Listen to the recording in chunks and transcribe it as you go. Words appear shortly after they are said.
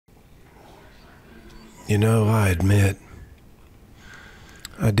You know, I admit,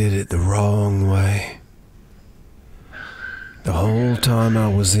 I did it the wrong way. The whole time I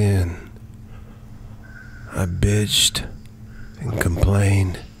was in, I bitched and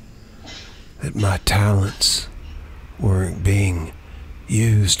complained that my talents weren't being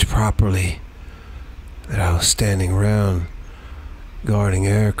used properly, that I was standing around guarding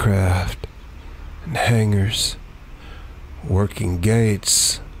aircraft and hangars, working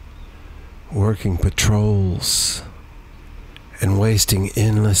gates, working patrols, and wasting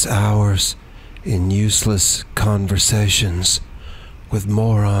endless hours in useless conversations with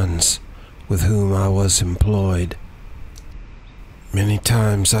morons with whom I was employed. Many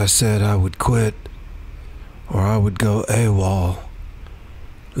times I said I would quit, or I would go AWOL.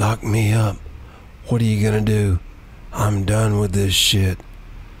 Lock me up. What are you gonna do? I'm done with this shit.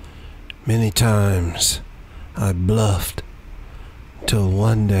 Many times I bluffed, till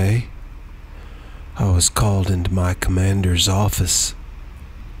one day I was called into my commander's office.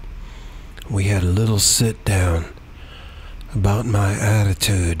 We had a little sit down about my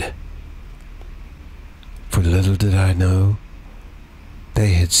attitude. For little did I know,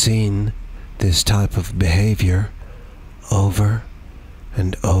 they had seen this type of behavior over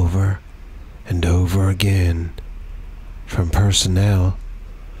and over and over again from personnel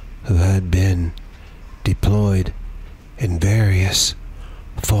who had been deployed in various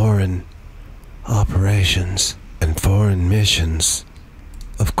foreign operations and foreign missions.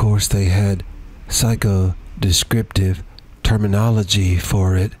 Of course, they had psycho-descriptive terminology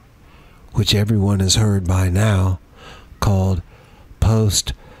for it, which everyone has heard by now, called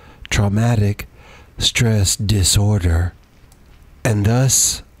post-traumatic stress disorder. And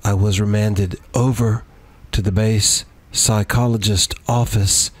thus, I was remanded over to the base psychologist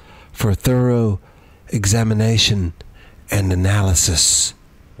office for thorough examination and analysis.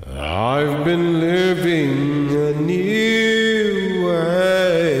 I've been living a new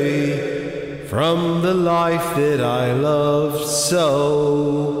way from the life that I loved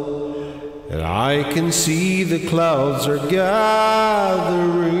so, and I can see the clouds are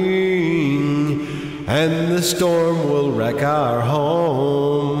gathering, and the storm will wreck our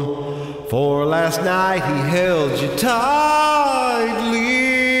home. For last night he held you tightly,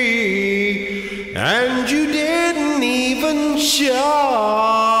 and you didn't even shove.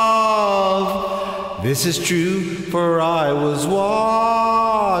 This is true, for I was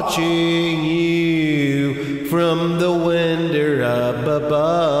watching you from the window up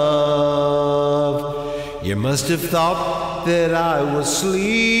above. You must have thought that I was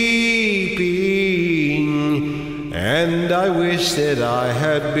sleeping, and I wish that I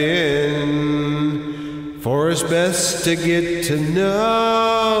had been, for it's best to get to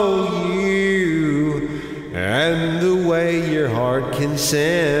know you and the way your heart can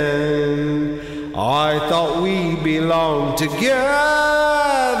send. I thought we belonged together,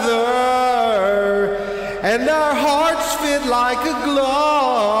 and our hearts fit like a glove.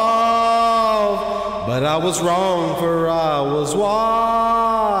 But I was wrong, for I was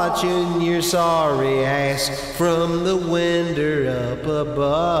watching your sorry ass from the window up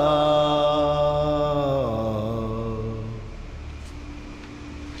above.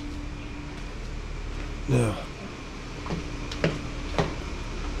 Now,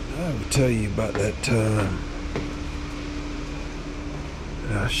 I will tell you about that time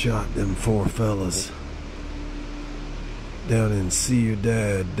that I shot them 4 fellas down in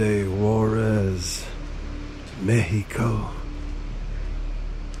Ciudad de Juarez, Mexico.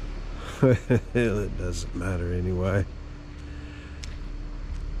 Hell, it doesn't matter anyway.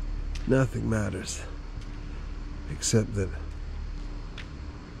 Nothing matters except that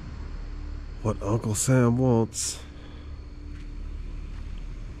what Uncle Sam wants,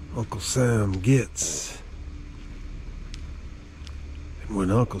 Uncle Sam gets. And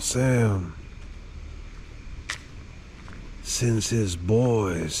when Uncle Sam sends his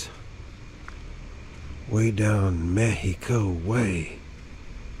boys way down Mexico way,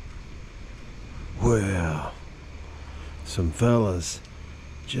 well, some fellas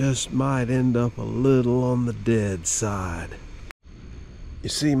just might end up a little on the dead side. You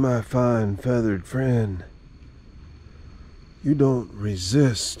see, my fine feathered friend, you don't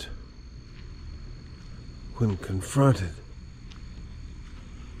resist when confronted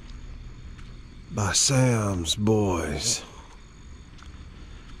by Sam's boys.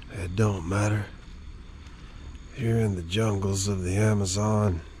 It don't matter if you're in the jungles of the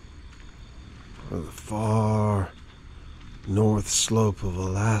Amazon or the far north slope of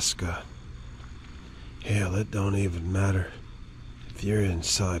Alaska. Hell, it don't even matter if you're in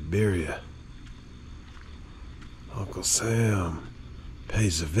Siberia. Uncle Sam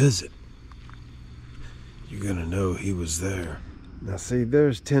pays a visit. you're gonna know he was there. Now see,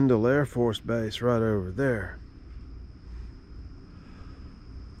 there's Tyndall Air Force Base right over there.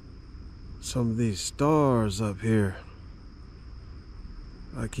 Some of these stars up here,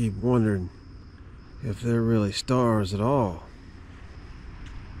 I keep wondering if they're really stars at all.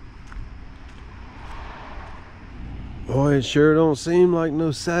 Boy, it sure don't seem like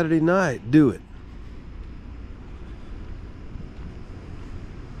no Saturday night, do it?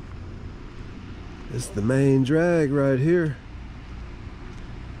 It's the main drag right here.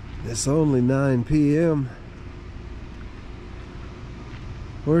 It's only 9 p.m.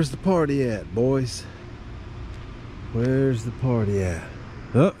 Where's the party at, boys? Where's the party at?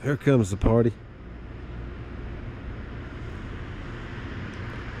 Oh, here comes the party.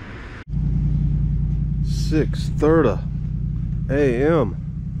 "6:30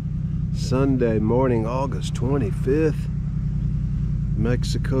 a.m. Sunday morning, August 25th.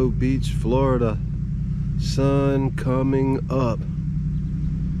 Mexico Beach, Florida. Sun coming up.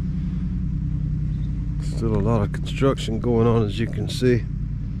 Still a lot of construction going on, as you can see,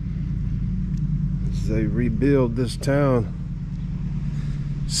 as they rebuild this town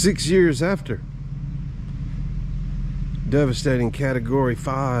 6 years after devastating Category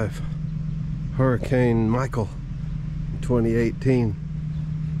 5 Hurricane Michael in 2018.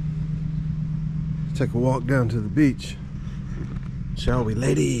 Take a walk down to the beach, shall we,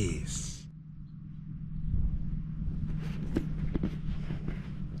 ladies?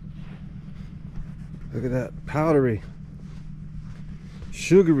 Look at that powdery,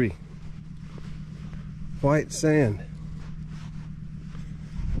 sugary, white sand.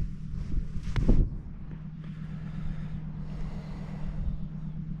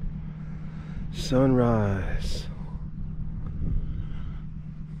 Sunrise.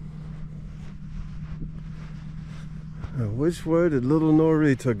 Now, which way did little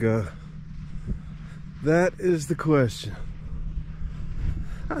Norita go? That is the question.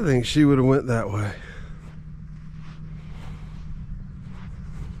 I think she would have went that way.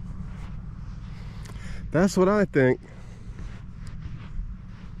 That's what I think.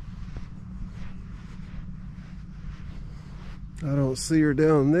 I don't see her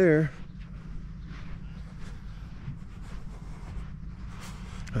down there.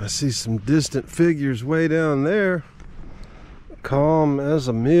 I see some distant figures way down there. Calm as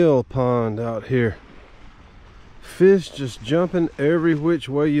a mill pond out here. Fish just jumping every which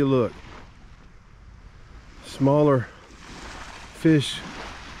way you look. Smaller fish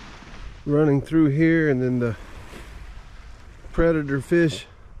running through here, and then the predator fish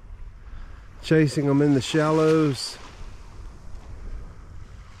chasing them in the shallows.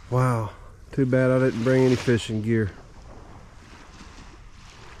 Wow, too bad I didn't bring any fishing gear.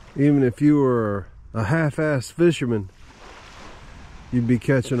 Even if you were a half-assed fisherman, you'd be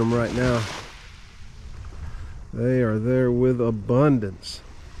catching them right now. They are there with abundance.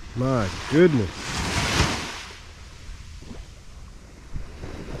 My goodness.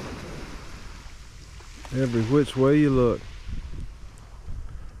 Every which way you look.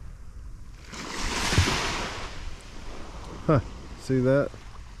 Huh, see that?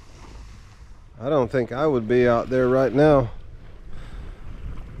 I don't think I would be out there right now.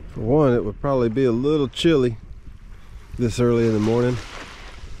 For one, it would probably be a little chilly this early in the morning.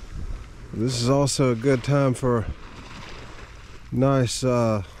 This is also a good time for a nice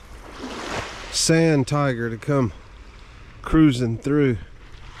sand tiger to come cruising through.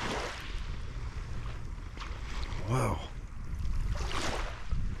 Wow.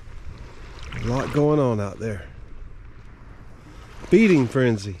 A lot going on out there. Feeding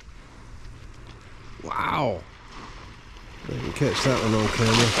frenzy. Wow. I can catch that one on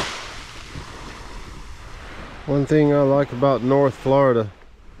camera. One thing I like about North Florida,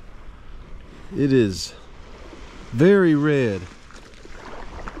 it is very red.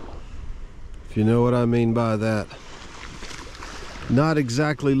 If you know what I mean by that. Not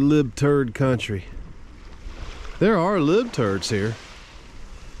exactly lib-turd country. There are lib-turds here.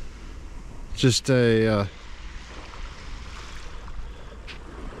 Just a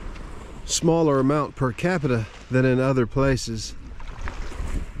smaller amount per capita than in other places.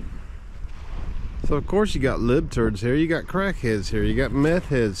 So of course you got lib-turds here, you got crackheads here, you got meth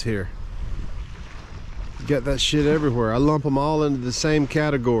heads here. You got that shit everywhere. I lump them all into the same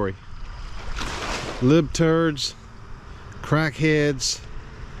category. Lib-turds, crackheads,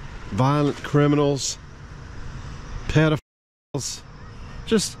 violent criminals, pedophiles,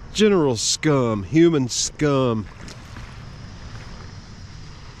 just general scum, human scum.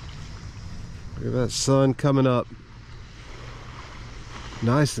 Look at that sun coming up.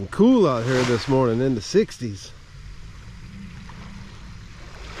 Nice and cool out here this morning, in the 60s.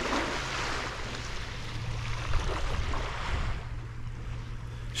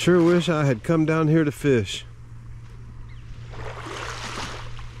 Sure wish I had come down here to fish.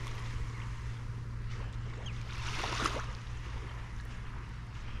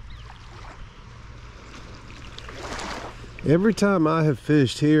 Every time I have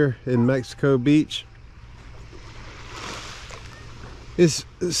fished here in Mexico Beach, it's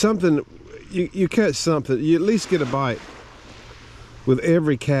something, you catch something, you at least get a bite with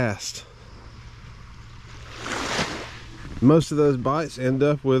every cast. Most of those bites end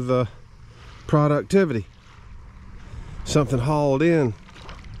up with productivity, something hauled in.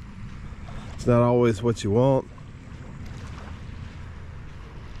 It's not always what you want,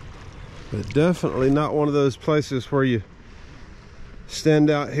 but definitely not one of those places where you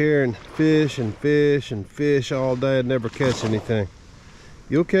stand out here and fish and fish and fish all day and never catch anything.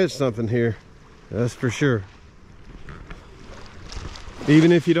 You'll catch something here, that's for sure.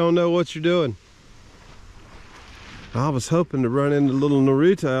 Even if you don't know what you're doing. I was hoping to run into little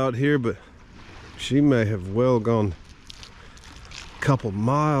Naruto out here, but she may have well gone a couple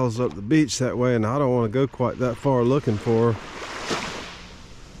miles up the beach that way, and I don't want to go quite that far looking for her.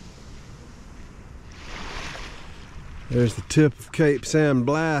 There's the tip of Cape San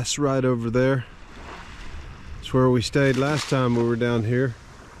Blas right over there. It's where we stayed last time we were down here.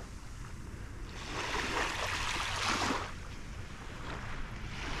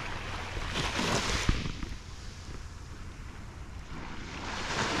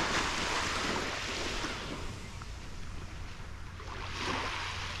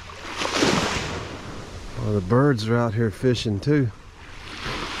 Well, the birds are out here fishing too.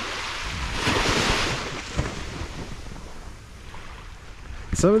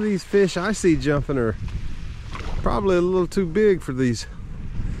 Some of these fish I see jumping are probably a little too big for these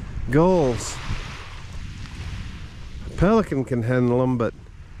gulls. A pelican can handle them, but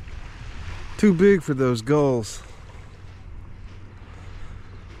too big for those gulls.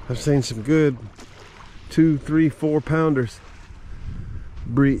 I've seen some good 2, 3, 4 pounders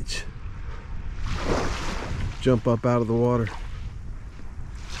breach, jump up out of the water.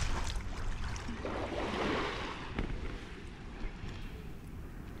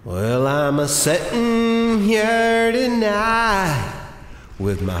 Well, I'm a-settin' here tonight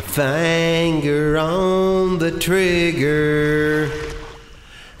with my finger on the trigger,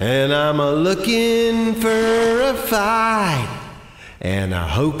 and I'm a-looking for a fight, and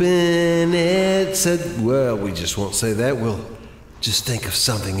a-hoping it's a... Well, we just won't say that. We'll just think of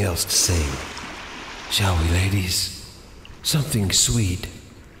something else to sing. Shall we, ladies? Something sweet.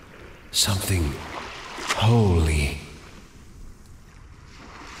 Something holy.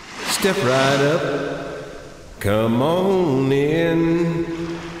 Step right up, come on in.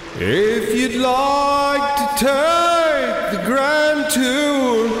 If you'd like to take the grand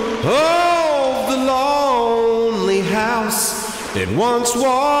tour of the lonely house that once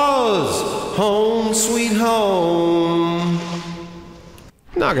was home sweet home.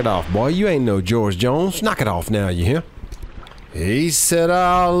 Knock it off, boy. You ain't no George Jones. Knock it off now, you hear? He said,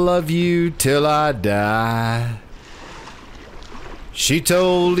 I'll love you till I die. She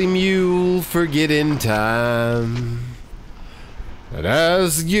told him you'll forget in time. But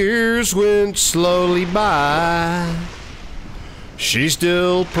as the years went slowly by, she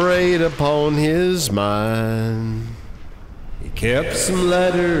still preyed upon his mind. He kept some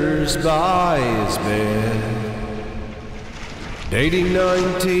letters by his bed, dating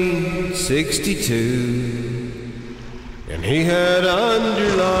 1962, and he had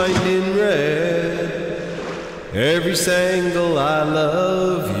underlined in red every single I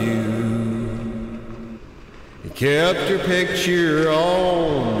love you. He kept her picture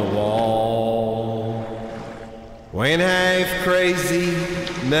on the wall, went half crazy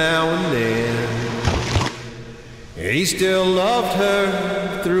now and then. He still loved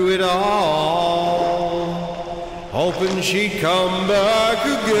her through it all, hoping she'd come back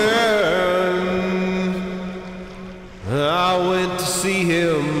again. I went to see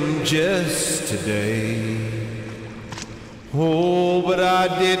him just today. Oh, but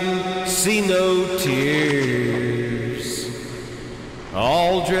I didn't see no tears,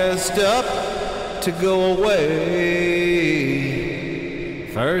 all dressed up to go away.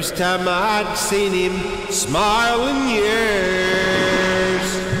 First time I'd seen him smile in years.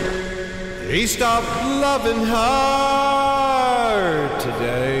 He stopped loving her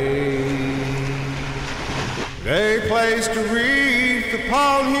today. They placed a wreath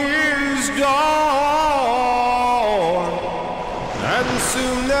upon his door, and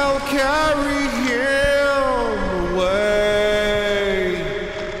soon they'll carry him away.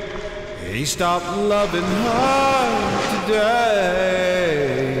 He stopped loving her today.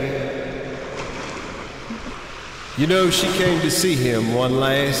 You know, she came to see him one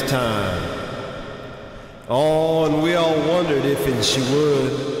last time. Oh, and we all wondered if and she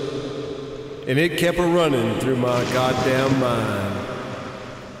would. And it kept her running through my goddamn mind.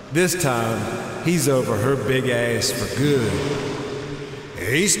 This time, he's over her big ass for good.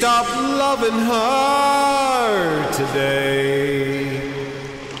 He stopped loving her today.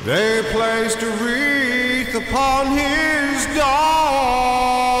 They placed a wreath upon his door,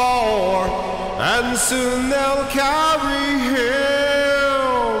 and soon they'll carry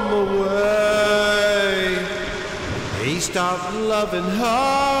him away. He stopped loving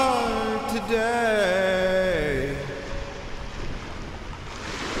her today.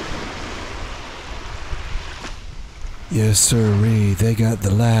 Yes, sirree, they got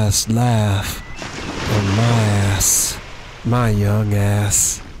the last laugh on my ass, my young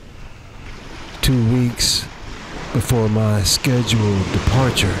ass. 2 weeks before my scheduled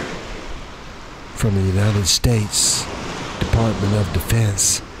departure from the United States Department of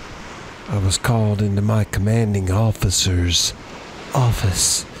Defense, I was called into my commanding officer's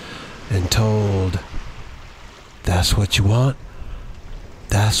office and told, "That's what you want,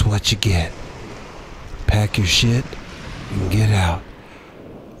 that's what you get. Pack your shit and get out.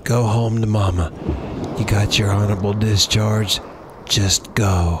 Go home to mama. You got your honorable discharge. Just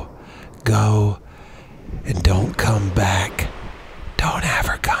go. Go and don't come back. Don't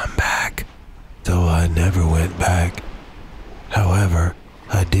ever come back." Though I never went back. However,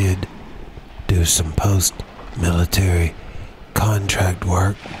 I did do some post-military contract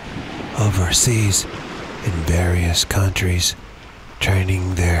work overseas in various countries,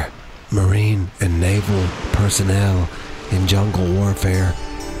 training their Marine and naval personnel in jungle warfare.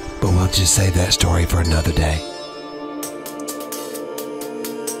 But we'll just save that story for another day.